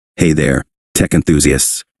Hey there, tech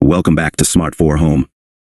enthusiasts. Welcome back to Smart 4 Home.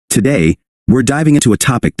 Today, we're diving into a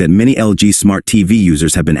topic that many LG Smart TV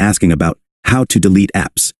users have been asking about: how to delete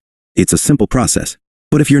apps. It's a simple process,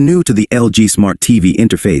 but if you're new to the LG Smart TV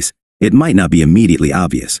interface, it might not be immediately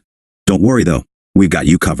obvious. Don't worry though, we've got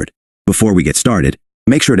you covered. Before we get started,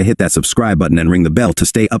 make sure to hit that subscribe button and ring the bell to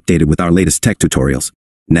stay updated with our latest tech tutorials.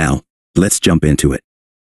 Now, let's jump into it.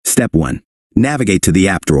 Step 1. Navigate to the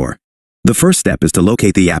app drawer. The first step is to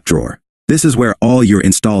locate the app drawer. This is where all your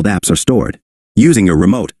installed apps are stored. Using your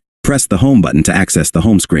remote, press the home button to access the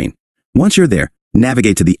home screen. Once you're there,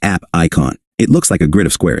 navigate to the app icon. It looks like a grid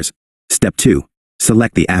of squares. Step 2.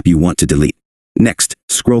 Select the app you want to delete. Next,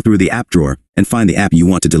 scroll through the app drawer and find the app you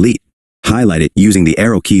want to delete. Highlight it using the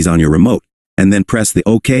arrow keys on your remote, and then press the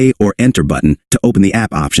OK or Enter button to open the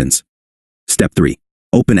app options. Step 3.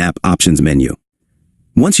 Open App Options menu.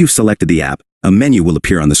 Once you've selected the app, a menu will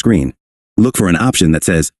appear on the screen. Look for an option that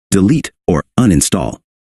says Delete or Uninstall.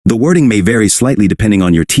 The wording may vary slightly depending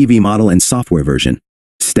on your TV model and software version.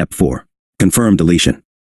 Step 4. Confirm deletion.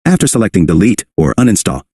 After selecting Delete or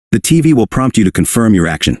Uninstall, the TV will prompt you to confirm your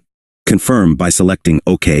action. Confirm by selecting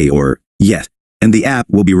OK or Yes, and the app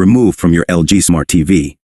will be removed from your LG Smart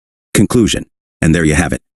TV. Conclusion. And there you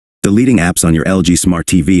have it. Deleting apps on your LG Smart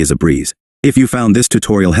TV is a breeze. If you found this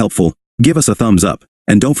tutorial helpful, give us a thumbs up,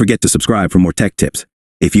 and don't forget to subscribe for more tech tips.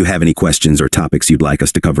 If you have any questions or topics you'd like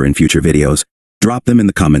us to cover in future videos, drop them in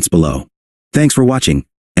the comments below. Thanks for watching,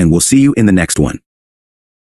 and we'll see you in the next one.